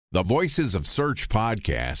The Voices of Search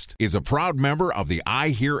podcast is a proud member of the I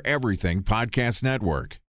Hear Everything podcast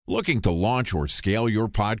network. Looking to launch or scale your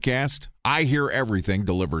podcast? I Hear Everything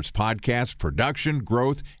delivers podcast production,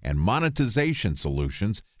 growth, and monetization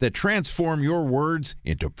solutions that transform your words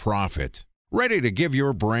into profit. Ready to give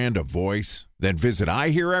your brand a voice? Then visit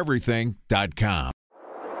iheareverything.com.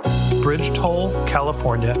 Bridge Toll,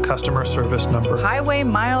 California, customer service number. Highway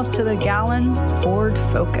miles to the gallon, Ford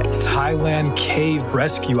Focus. Thailand cave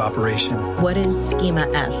rescue operation. What is Schema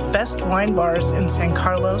F? Best wine bars in San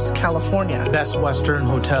Carlos, California. Best Western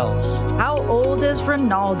hotels. How old is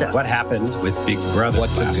Ronaldo? What happened with Big Brother?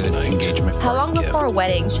 What's a good engagement? How long before a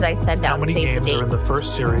wedding should I send out How many save the games dates? are in the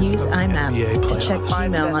first series? Use IMAP to check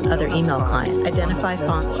email on other email clients. Identify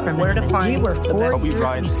fonts from Where to find We were the 4 best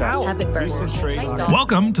years out. Avid burgers.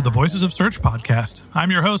 Welcome to the Voices of Search podcast.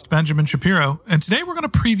 I'm your host, Benjamin Shapiro, and today we're going to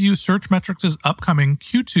preview Searchmetrics' upcoming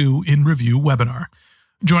Q2 in Review webinar.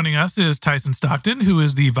 Joining us is Tyson Stockton, who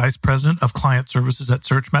is the Vice President of Client Services at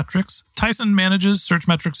Searchmetrics. Tyson manages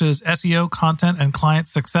Searchmetrics' SEO, content, and client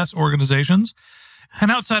success organizations. And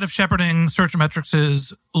outside of shepherding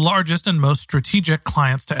Searchmetrics' largest and most strategic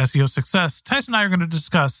clients to SEO success, Tyson and I are going to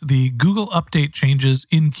discuss the Google update changes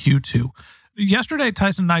in Q2. Yesterday,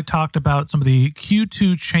 Tyson and I talked about some of the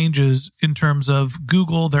Q2 changes in terms of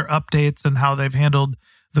Google, their updates, and how they've handled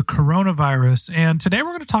the coronavirus. And today we're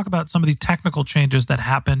going to talk about some of the technical changes that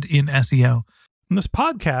happened in SEO. And this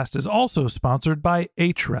podcast is also sponsored by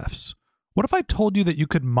Ahrefs. What if I told you that you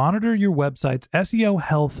could monitor your website's SEO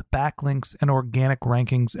health, backlinks, and organic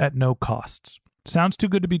rankings at no costs? Sounds too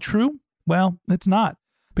good to be true? Well, it's not,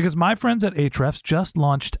 because my friends at Ahrefs just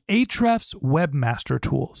launched Ahrefs Webmaster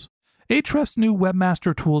Tools. Ahrefs' new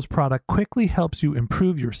Webmaster Tools product quickly helps you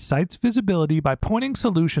improve your site's visibility by pointing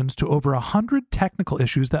solutions to over 100 technical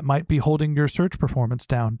issues that might be holding your search performance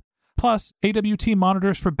down. Plus, AWT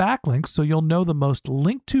monitors for backlinks so you'll know the most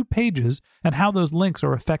linked to pages and how those links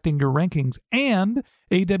are affecting your rankings. And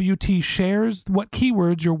AWT shares what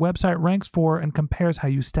keywords your website ranks for and compares how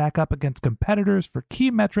you stack up against competitors for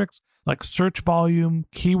key metrics like search volume,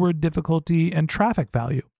 keyword difficulty, and traffic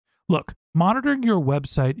value. Look, monitoring your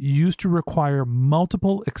website used to require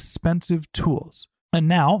multiple expensive tools. And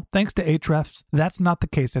now, thanks to Ahrefs, that's not the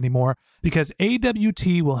case anymore because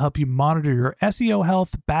AWT will help you monitor your SEO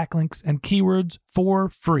health, backlinks, and keywords for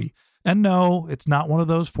free. And no, it's not one of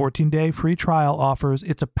those 14-day free trial offers.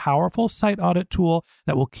 It's a powerful site audit tool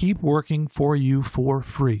that will keep working for you for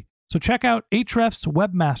free. So check out Ahrefs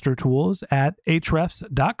Webmaster Tools at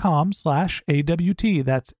ahrefs.com/AWT.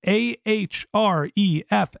 That's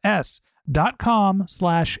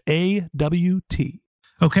ahrefs.com/AWT.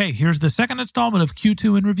 Okay, here's the second installment of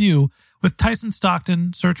Q2 in Review with Tyson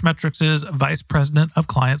Stockton, Searchmetrics' Vice President of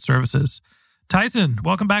Client Services. Tyson,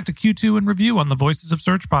 welcome back to Q2 in Review on the Voices of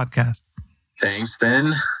Search podcast. Thanks,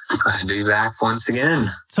 Ben. Glad to be back once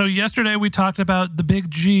again. So yesterday we talked about the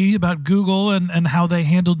big G, about Google and how they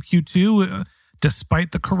handled Q2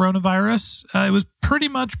 despite the coronavirus. It was pretty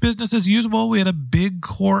much business as usual. We had a big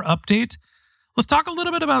core update. Let's talk a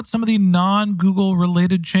little bit about some of the non-Google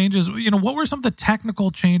related changes. What were some of the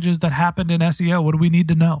technical changes that happened in SEO? What do we need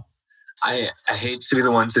to know? I hate to be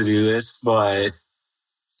the one to do this, but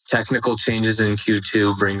technical changes in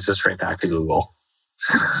Q2 brings us right back to Google.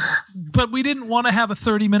 But we didn't want to have a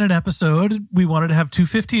 30-minute episode. We wanted to have two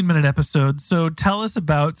 15-minute episodes. So tell us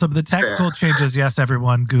about some of the technical changes. Yes,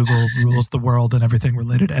 everyone, Google rules the world and everything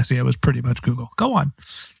related to SEO is pretty much Google. Go on.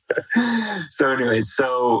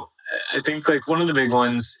 So I think one of the big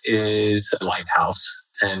ones is Lighthouse.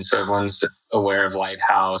 And so everyone's aware of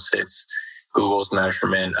Lighthouse. It's Google's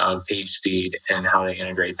measurement of page speed and how they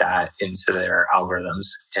integrate that into their algorithms.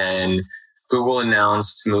 And Google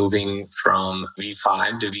announced moving from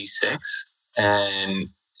V5 to V6. And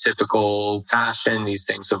typical fashion, these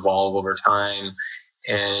things evolve over time.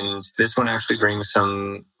 And this one actually brings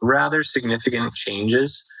some rather significant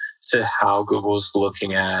changes to how Google's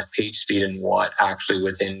looking at page speed and what actually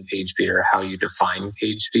within page speed or how you define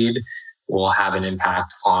page speed will have an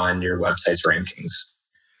impact on your website's rankings.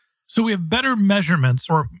 So we have better measurements,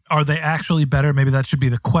 or are they actually better? Maybe that should be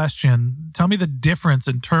the question. Tell me the difference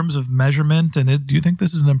in terms of measurement, and do you think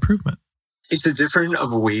this is an improvement? It's a different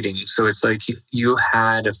of weighting. So it's like you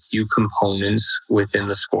had a few components within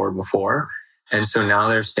the score before. And so now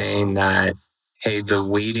they're saying that, hey, the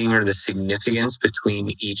weighting or the significance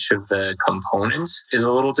between each of the components is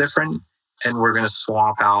a little different. And we're going to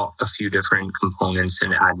swap out a few different components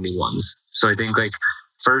and add new ones. So I think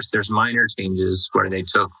first there's minor changes where they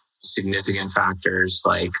took significant factors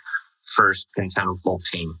like first contentful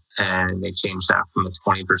paint, and they changed that from a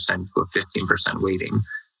 20% to a 15% weighting.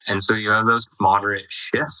 And so you have those moderate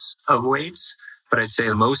shifts of weights. But I'd say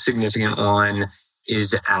the most significant one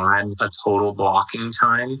is add a total blocking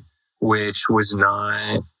time, which was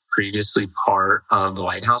not previously part of the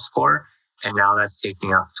Lighthouse score. And now that's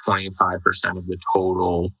taking up 25% of the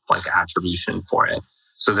total attribution for it.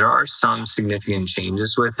 So there are some significant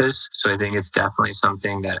changes with this. So I think it's definitely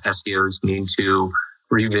something that SEOs need to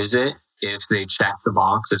revisit. If they check the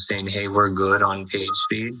box of saying, hey, we're good on page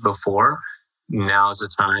speed before, now's the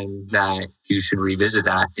time that you should revisit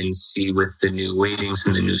that and see with the new weightings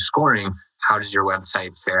and the new scoring, how does your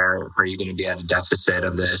website fare? Are you going to be at a deficit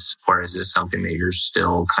of this? Or is this something that you're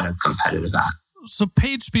still kind of competitive at? So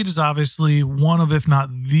page speed is obviously one of, if not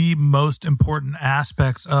the most important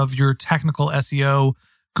aspects of your technical SEO.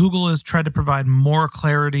 Google has tried to provide more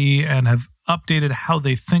clarity and have updated how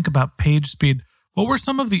they think about page speed. What were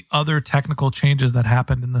some of the other technical changes that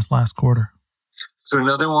happened in this last quarter? So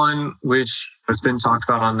another one, which has been talked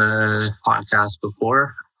about on the podcast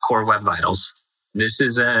before, Core Web Vitals. This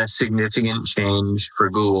is a significant change for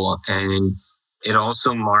Google, and it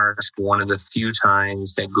also marks one of the few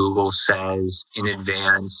times that Google says in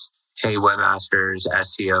advance, hey, webmasters,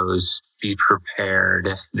 SEOs, be prepared.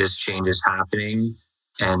 This change is happening.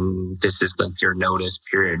 And this is your notice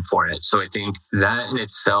period for it. So I think that in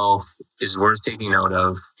itself is worth taking note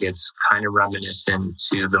of. It's kind of reminiscent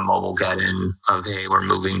to the mobile get-in of, hey, we're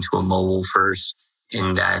moving to a mobile first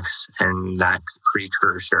index and that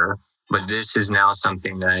precursor. But this is now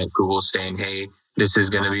something that Google's saying, hey, this is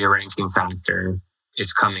going to be a ranking factor.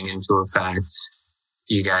 It's coming into effect.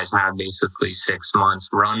 You guys have basically 6 months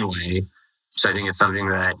runway. So I think it's something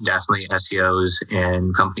that definitely SEOs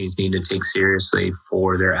and companies need to take seriously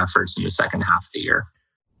for their efforts in the second half of the year.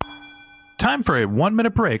 Time for a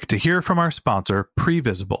 1-minute break to hear from our sponsor,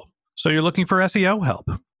 Previsible. So you're looking for SEO help,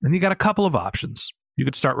 and you got a couple of options. You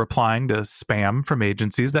could start replying to spam from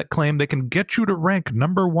agencies that claim they can get you to rank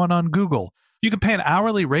number 1 on Google. You can pay an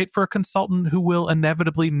hourly rate for a consultant who will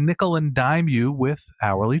inevitably nickel and dime you with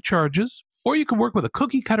hourly charges. Or you can work with a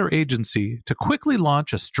cookie-cutter agency to quickly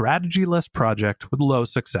launch a strategy-less project with low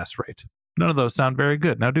success rate. None of those sound very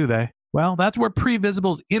good, now do they? Well, that's where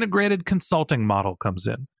Previsible's integrated consulting model comes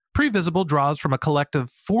in. Previsible draws from a collective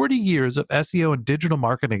 40 years of SEO and digital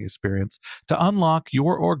marketing experience to unlock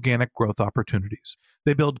your organic growth opportunities.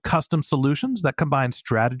 They build custom solutions that combine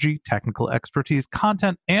strategy, technical expertise,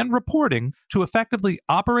 content, and reporting to effectively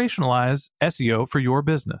operationalize SEO for your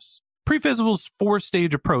business. Previsible's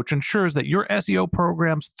 4-stage approach ensures that your SEO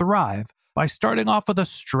programs thrive by starting off with a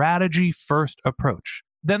strategy-first approach.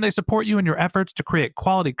 Then they support you in your efforts to create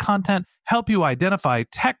quality content, help you identify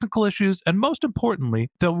technical issues, and most importantly,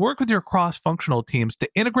 they'll work with your cross-functional teams to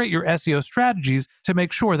integrate your SEO strategies to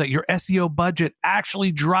make sure that your SEO budget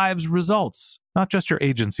actually drives results, not just your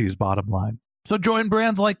agency's bottom line. So join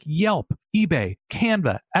brands like Yelp, eBay,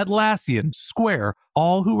 Canva, Atlassian, Square,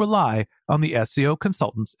 all who rely on the SEO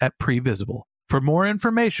consultants at Previsible. For more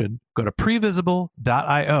information, go to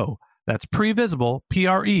previsible.io. That's Previsible,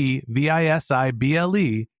 Previsible.io.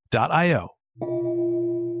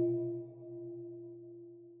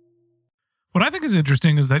 What I think is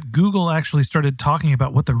interesting is that Google actually started talking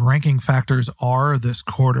about what the ranking factors are this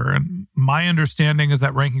quarter. And my understanding is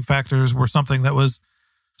that ranking factors were something that was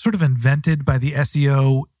sort of invented by the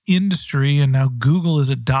SEO industry, and now Google is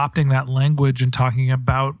adopting that language and talking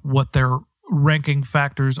about what their ranking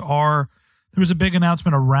factors are. There was a big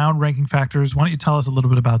announcement around ranking factors. Why don't you tell us a little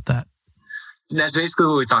bit about that? That's basically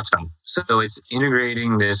what we talked about. So it's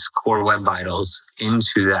integrating this Core Web Vitals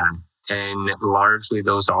into that. And largely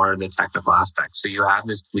those are the technical aspects. So you have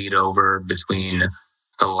this bleed over between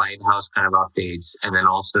the Lighthouse kind of updates and then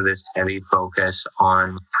also this heavy focus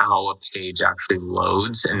on how a page actually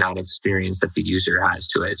loads and that experience that the user has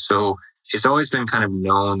to it. So it's always been kind of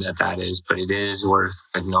known that that is, but it is worth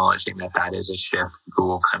acknowledging that that is a shift.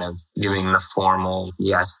 Google kind of giving the formal,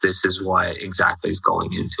 yes, this is what exactly is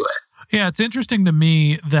going into it. Yeah, it's interesting to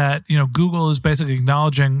me that, Google is basically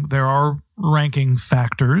acknowledging there are ranking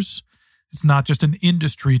factors. It's not just an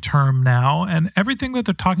industry term now. And everything that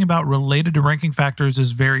they're talking about related to ranking factors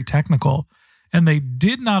is very technical. And they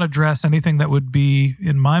did not address anything that would be,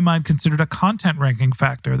 in my mind, considered a content ranking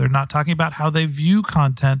factor. They're not talking about how they view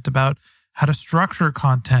content, about how to structure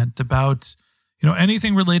content, about,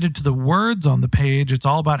 anything related to the words on the page. It's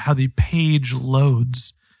all about how the page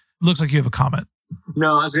loads. Looks like you have a comment.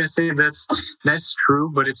 No, I was going to say that's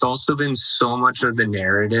true, but it's also been so much of the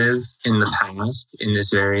narrative in the past in this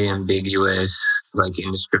very ambiguous,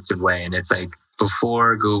 indescriptive way. And it's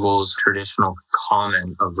before Google's traditional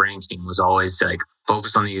comment of ranking was always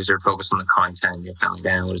focus on the user, focus on the content. You're kind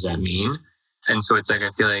of what does that mean? And so it's like,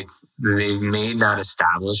 I feel like they've made that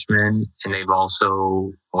establishment, and they've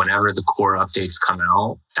also, whenever the core updates come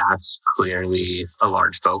out, that's clearly a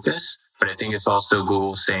large focus. But I think it's also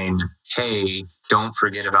Google saying, hey, don't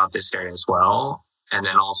forget about this area as well. And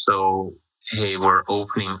then also, hey, we're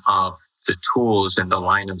opening up the tools and the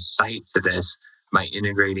line of sight to this by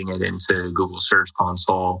integrating it into Google Search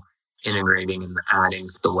Console, integrating and adding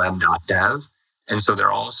the web.dev. And so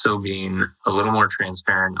they're also being a little more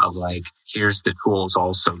transparent of like, here's the tools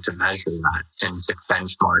also to measure that and to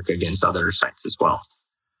benchmark against other sites as well.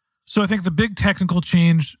 So I think the big technical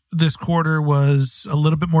change this quarter was a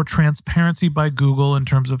little bit more transparency by Google in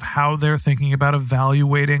terms of how they're thinking about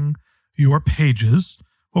evaluating your pages.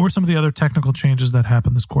 What were some of the other technical changes that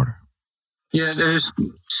happened this quarter? Yeah, there's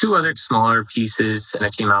two other smaller pieces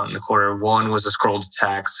that came out in the quarter. One was a scroll to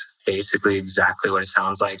text, basically exactly what it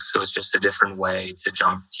sounds like. So it's just a different way to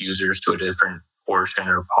jump users to a different portion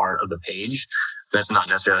or part of the page. That's not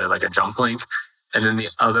necessarily like a jump link. And then the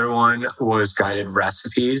other one was guided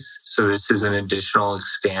recipes. So this is an additional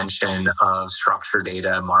expansion of structured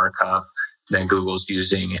data markup that Google's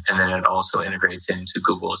using. And then it also integrates into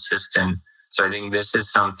Google Assistant. So I think this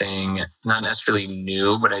is something not necessarily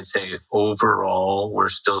new, but I'd say overall, we're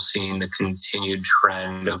still seeing the continued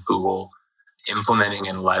trend of Google implementing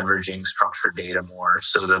and leveraging structured data more.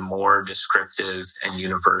 So the more descriptive and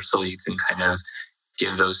universal you can kind of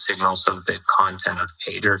give those signals of the content of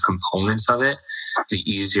the page or components of it, the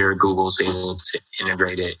easier Google's able to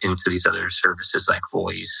integrate it into these other services like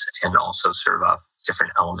voice and also serve up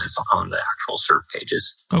different elements on the actual serve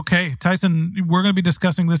pages. Okay, Tyson, we're going to be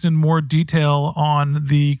discussing this in more detail on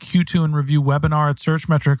the Q2 in Review webinar at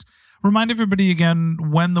Searchmetrics. Remind everybody again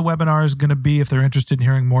when the webinar is going to be if they're interested in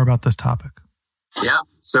hearing more about this topic. Yeah,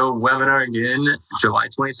 so webinar again, July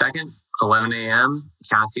 22nd, 11 a.m.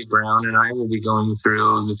 Kathy Brown and I will be going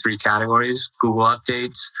through the three categories: Google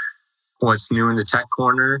updates, what's new in the tech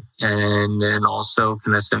corner, and then also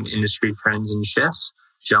kind of some industry trends and shifts.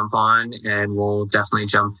 Jump on and we'll definitely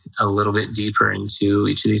jump a little bit deeper into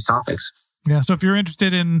each of these topics. Yeah. So if you're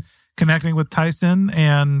interested in connecting with Tyson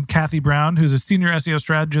and Kathy Brown, who's a senior SEO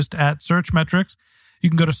strategist at Searchmetrics,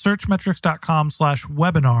 you can go to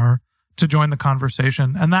searchmetrics.com/webinar to join the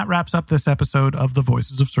conversation. And that wraps up this episode of the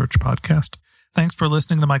Voices of Search podcast. Thanks for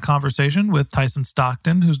listening to my conversation with Tyson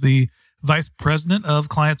Stockton, who's the Vice President of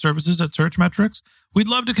Client Services at Searchmetrics. We'd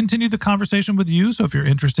love to continue the conversation with you. So if you're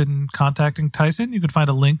interested in contacting Tyson, you can find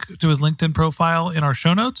a link to his LinkedIn profile in our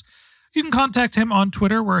show notes. You can contact him on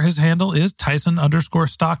Twitter, where his handle is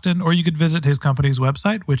Tyson_Stockton, or you could visit his company's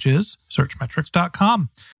website, which is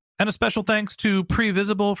searchmetrics.com. And a special thanks to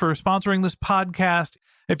Previsible for sponsoring this podcast.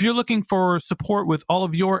 If you're looking for support with all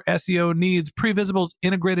of your SEO needs, Previsible's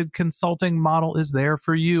integrated consulting model is there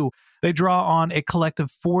for you. They draw on a collective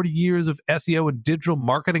 40 years of SEO and digital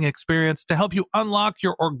marketing experience to help you unlock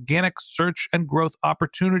your organic search and growth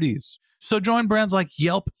opportunities. So join brands like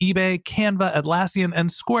Yelp, eBay, Canva, Atlassian, and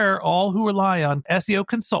Square, all who rely on SEO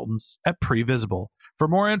consultants at Previsible. For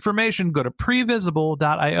more information, go to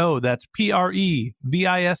previsible.io. That's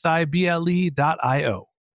previsible.io.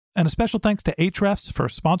 And a special thanks to Ahrefs for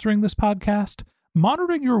sponsoring this podcast.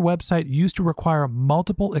 Monitoring your website used to require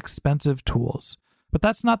multiple expensive tools, but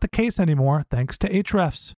that's not the case anymore thanks to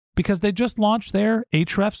Ahrefs, because they just launched their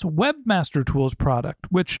Ahrefs Webmaster Tools product,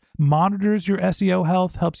 which monitors your SEO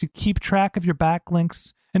health, helps you keep track of your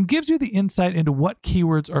backlinks, and gives you the insight into what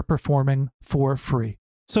keywords are performing for free.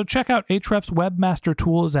 So check out Ahrefs Webmaster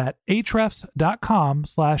Tools at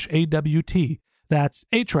ahrefs.com/AWT. That's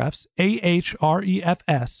Ahrefs,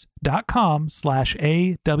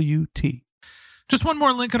 ahrefs.com/AWT. Just one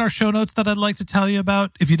more link in our show notes that I'd like to tell you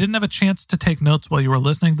about. If you didn't have a chance to take notes while you were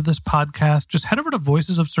listening to this podcast, just head over to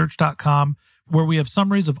voicesofsearch.com, where we have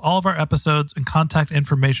summaries of all of our episodes and contact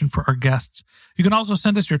information for our guests. You can also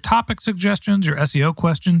send us your topic suggestions, your SEO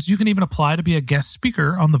questions. You can even apply to be a guest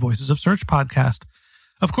speaker on the Voices of Search podcast.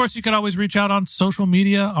 Of course, you can always reach out on social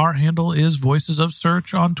media. Our handle is Voices of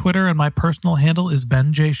Search on Twitter, and my personal handle is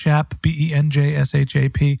Ben J. Shap,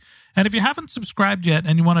 BenJShap. And if you haven't subscribed yet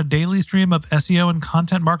and you want a daily stream of SEO and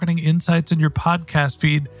content marketing insights in your podcast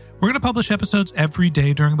feed, we're going to publish episodes every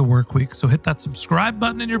day during the work week. So hit that subscribe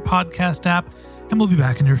button in your podcast app, and we'll be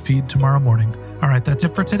back in your feed tomorrow morning. All right, that's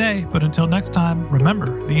it for today. But until next time,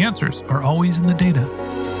 remember, the answers are always in the data.